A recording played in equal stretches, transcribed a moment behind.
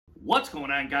What's going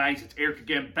on, guys? It's Eric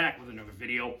again, back with another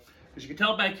video. As you can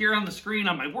tell back here on the screen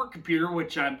on my work computer,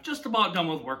 which I'm just about done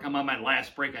with work. I'm on my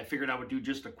last break. I figured I would do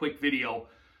just a quick video.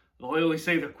 They always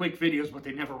say they're quick videos, but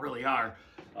they never really are.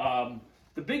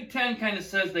 The Big Ten kind of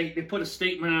says they put a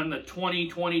statement on the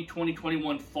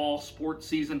 2020-2021 fall sports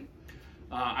season.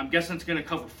 I'm guessing it's going to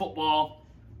cover football,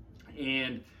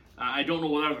 and I don't know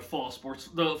what other fall sports.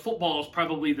 The football is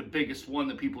probably the biggest one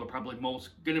that people are probably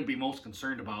going to be most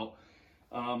concerned about.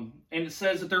 And it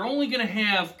says that they're only going to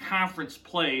have conference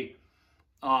play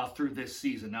through this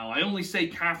season. Now, I only say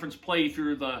conference play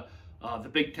through the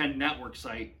Big Ten Network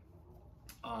site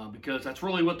because that's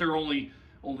really what they're only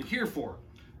here for,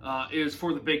 is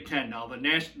for the Big Ten. Now, the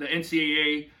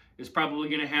NCAA is probably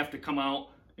going to have to come out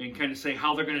and kind of say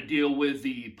how they're going to deal with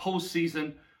the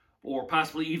postseason or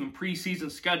possibly even preseason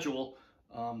schedule.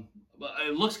 But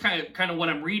it looks kind of what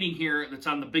I'm reading here that's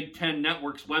on the Big Ten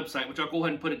Network's website, which I'll go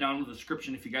ahead and put it down in the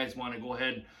description if you guys want to go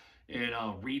ahead and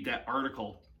read that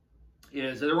article,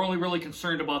 is that they're only really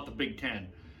concerned about the Big Ten.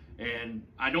 And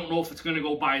I don't know if it's going to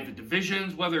go by the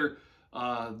divisions, whether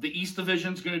the East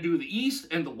Division is going to do the East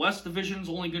and the West Division is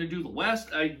only going to do the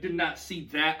West. I did not see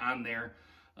that on there.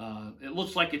 It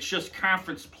looks like it's just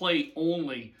conference play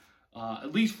only.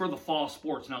 At least for the fall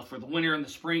sports. Now, for the winter and the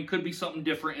spring, could be something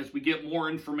different as we get more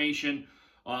information,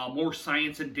 more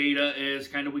science and data as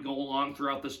kind of we go along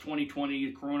throughout this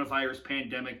 2020 coronavirus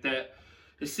pandemic that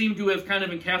has seemed to have kind of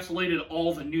encapsulated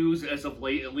all the news as of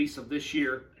late, at least of this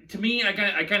year. To me, I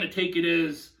kind of take it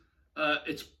as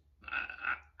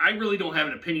I really don't have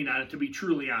an opinion on it, to be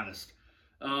truly honest.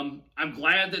 I'm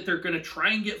glad that they're going to try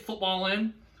and get football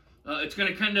in. It's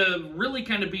going to really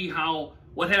be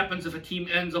what happens if a team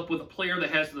ends up with a player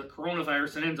that has the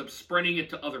coronavirus and ends up spreading it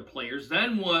to other players.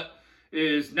 Then what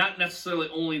is not necessarily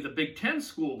only the Big Ten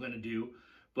school going to do,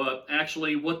 but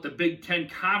actually what the Big Ten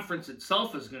conference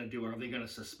itself is going to do. Are they going to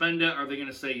suspend it? Are they going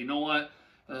to say, you know what,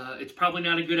 it's probably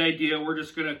not a good idea. We're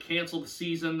just going to cancel the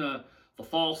season, the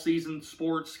fall season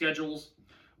sports schedules,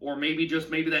 or maybe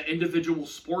that individual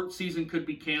sports season could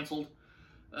be canceled.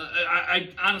 I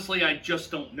honestly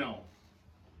just don't know.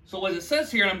 So as it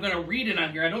says here, and I'm going to read it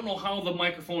on here, I don't know how the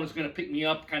microphone is going to pick me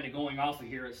up kind of going off of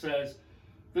here. It says,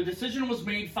 the decision was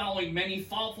made following many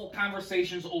thoughtful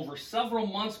conversations over several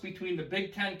months between the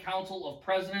Big Ten Council of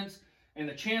Presidents and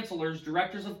the Chancellors,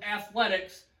 Directors of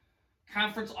Athletics,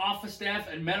 Conference Office Staff,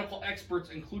 and medical experts,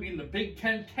 including the Big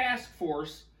Ten Task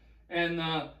Force and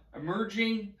the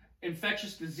Emerging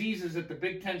Infectious Diseases at the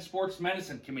Big Ten Sports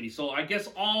Medicine Committee. So I guess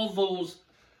all those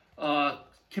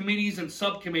committees and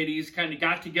subcommittees kind of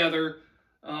got together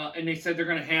and they said they're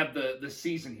going to have the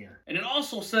season here. And it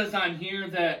also says on here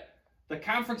that the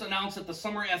conference announced that the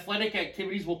summer athletic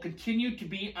activities will continue to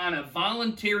be on a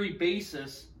voluntary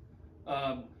basis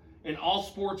in all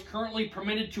sports currently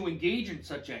permitted to engage in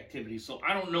such activities. So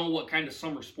I don't know what kind of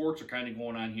summer sports are kind of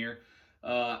going on here.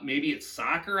 Maybe it's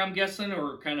soccer, I'm guessing,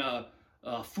 or kind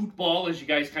of football, as you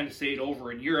guys kind of say it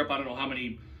over in Europe. I don't know how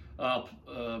many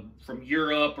from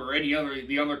Europe or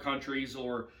the other countries,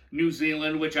 or New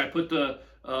Zealand, which I put the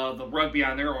rugby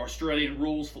on there, or Australian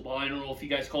rules football. I don't know if you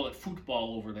guys call it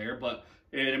football over there, but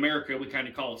in America we kind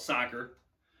of call it soccer.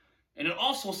 And it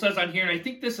also says on here, and I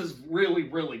think this is really,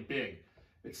 really big,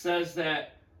 it says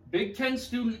that Big Ten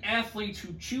student athletes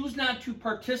who choose not to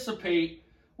participate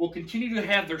will continue to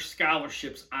have their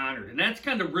scholarships honored. And that's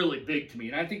kind of really big to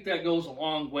me, and I think that goes a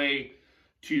long way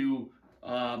to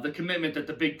the commitment that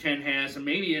the Big Ten has, and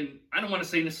maybe I don't want to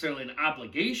say necessarily an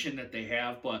obligation that they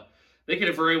have, but they could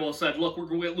have very well said, look,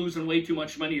 we're losing way too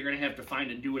much money, you're going to have to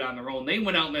find and do it on their own. They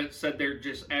went out and said they're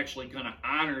just actually going to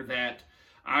honor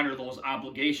those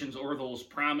obligations or those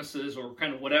promises, or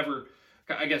kind of whatever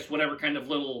kind of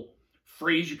little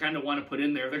phrase you kind of want to put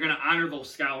in there. They're going to honor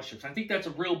those scholarships. I think that's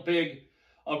a real big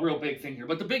thing here.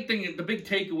 But the big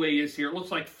takeaway is here, it looks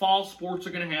like fall sports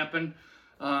are going to happen.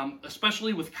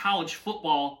 Especially with college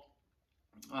football,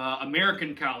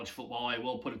 American college football, I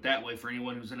will put it that way for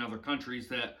anyone who's in other countries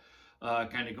that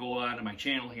kind of go on to my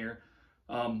channel here.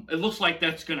 It looks like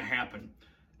that's going to happen.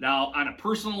 Now, on a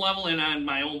personal level and on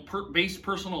my own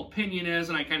personal opinion is,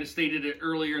 and I kind of stated it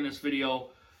earlier in this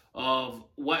video, of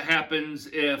what happens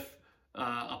if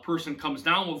a person comes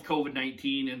down with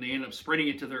COVID-19 and they end up spreading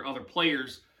it to their other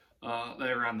players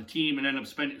that are on the team, and end up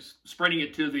spreading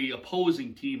it to the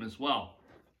opposing team as well.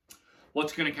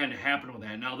 What's going to kind of happen with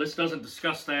that? Now, this doesn't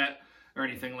discuss that or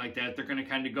anything like that. They're going to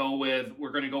kind of go with,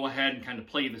 we're going to go ahead and kind of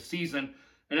play the season.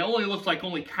 And it only looks like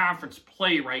only conference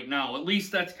play right now. At least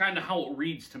that's kind of how it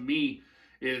reads to me,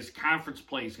 is conference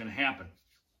play is going to happen.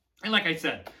 And like I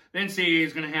said, the NCAA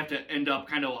is going to have to end up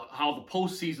kind of how the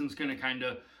postseason is going to kind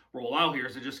of roll out here.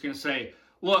 Is they're just going to say,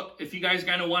 look, if you guys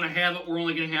kind of want to have it, we're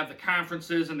only going to have the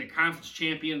conferences and the conference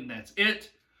champion, and that's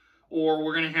it. Or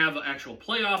we're going to have an actual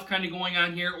playoff kind of going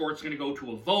on here, or it's going to go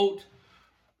to a vote,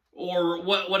 or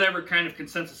whatever kind of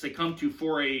consensus they come to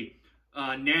for a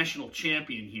national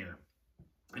champion here.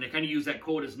 And I kind of use that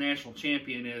quote as national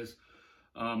champion is,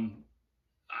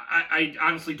 I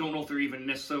honestly don't know if they're even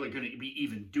necessarily going to be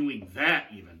even doing that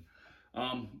even.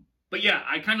 But yeah,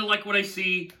 I kind of like what I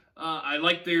see. I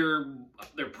like their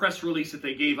press release that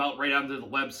they gave out right onto the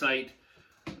website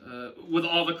with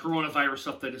all the coronavirus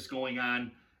stuff that is going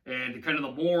on. And kind of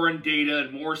the more in data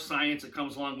and more science that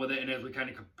comes along with it, and as we kind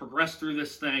of progress through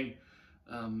this thing,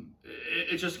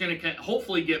 it's just going to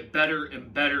hopefully get better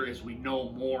and better as we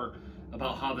know more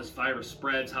about how this virus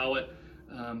spreads, how it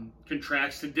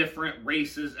contracts to different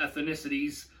races,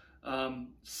 ethnicities,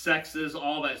 sexes,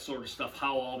 all that sort of stuff,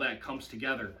 how all that comes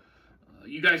together.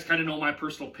 You guys kind of know my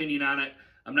personal opinion on it.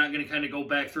 I'm not going to kind of go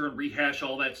back through and rehash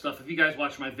all that stuff. If you guys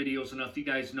watch my videos enough, you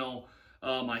guys know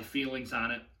my feelings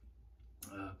on it.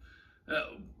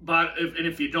 But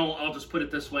if you don't, I'll just put it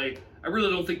this way. I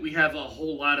really don't think we have a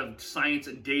whole lot of science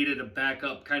and data to back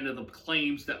up kind of the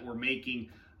claims that we're making,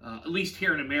 at least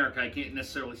here in America. I can't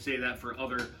necessarily say that for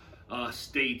other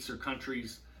states or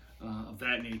countries of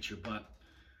that nature, but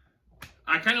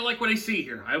I kind of like what I see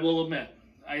here, I will admit.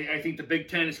 I think the Big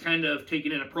Ten is kind of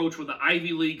taking an approach with the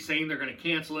Ivy League, saying they're going to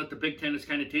cancel it. The Big Ten is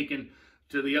kind of taken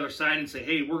to the other side and say,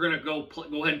 hey, we're going to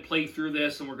go ahead and play through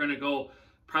this, and we're going to go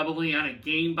probably on a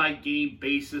game-by-game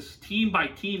basis,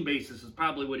 team-by-team basis is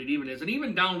probably what it even is, and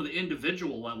even down to the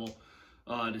individual level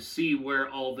to see where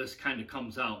all this kind of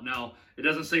comes out. Now, it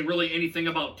doesn't say really anything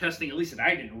about testing, at least that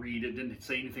I didn't read. It didn't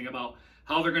say anything about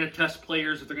how they're going to test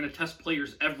players, if they're going to test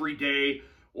players every day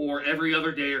or every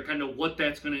other day, or kind of what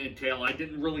that's going to entail. I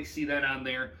didn't really see that on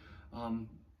there,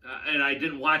 and I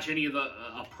didn't watch any of the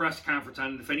press conference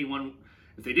on it. If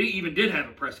they even did have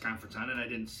a press conference on it, I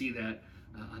didn't see that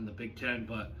on the Big Ten.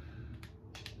 But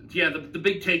yeah, the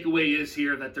big takeaway is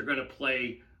here that they're going to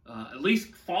play at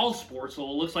least fall sports. So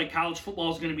it looks like college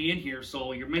football is going to be in here.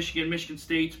 So your Michigan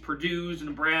States, Purdue's,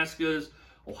 Nebraskas,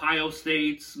 Ohio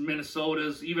States,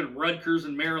 Minnesota's, even Rutgers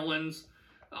and Maryland's,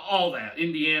 all that,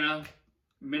 Indiana,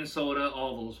 Minnesota,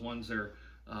 all those ones are,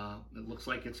 it looks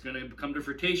like it's going to come to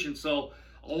fruition. So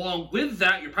along with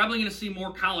that, you're probably going to see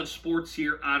more college sports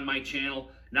here on my channel.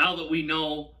 Now that we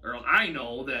know, or I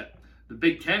know that the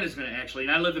Big Ten is going to actually,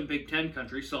 and I live in Big Ten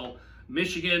country, so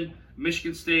Michigan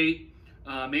State,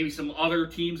 maybe some other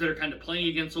teams that are kind of playing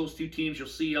against those two teams, you'll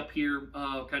see up here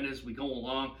kind of as we go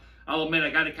along. I'll admit I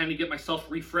got to kind of get myself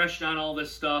refreshed on all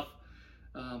this stuff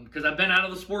because I've been out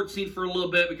of the sports scene for a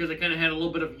little bit because I kind of had a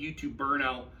little bit of YouTube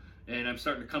burnout, and I'm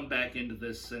starting to come back into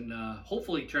this and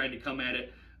hopefully trying to come at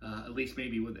it at least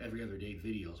maybe with every other day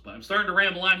videos. But I'm starting to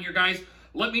ramble on here, guys.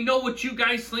 Let me know what you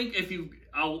guys think if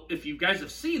you guys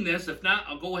have seen this. If not,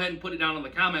 I'll go ahead and put it down in the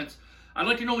comments. I'd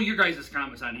like to know your guys'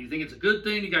 comments on it. Do you think it's a good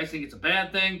thing? Do you guys think it's a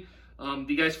bad thing? Do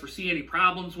you guys foresee any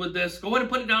problems with this? Go ahead and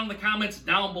put it down in the comments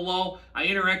down below. I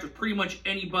interact with pretty much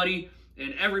anybody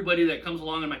and everybody that comes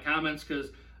along in my comments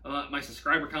because my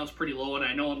subscriber count's pretty low, and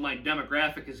I know my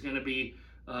demographic is going to be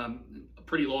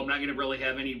pretty low. I'm not going to really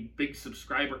have any big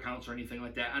subscriber counts or anything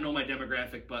like that. I know my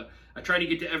demographic, but I try to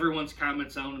get to everyone's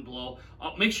comments down and below.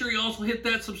 Make sure you also hit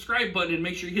that subscribe button and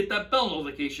make sure you hit that bell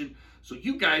notification so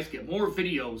you guys get more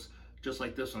videos just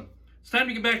like this one. It's time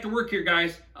to get back to work here,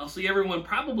 guys. I'll see everyone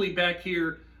probably back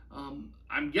here.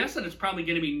 I'm guessing it's probably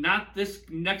going to be not this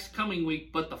next coming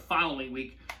week, but the following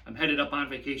week. I'm headed up on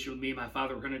vacation with me and my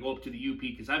father. We're going to go up to the UP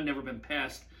because I've never been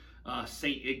past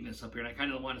St. Ignace up here, and I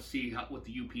kind of want to see what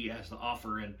the UP has to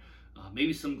offer, and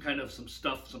maybe some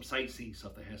stuff, some sightseeing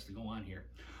stuff that has to go on here.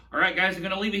 All right, guys, I'm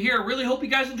going to leave it here. I really hope you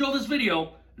guys enjoyed this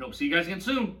video, and hope to see you guys again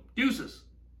soon. Deuces.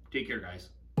 Take care, guys.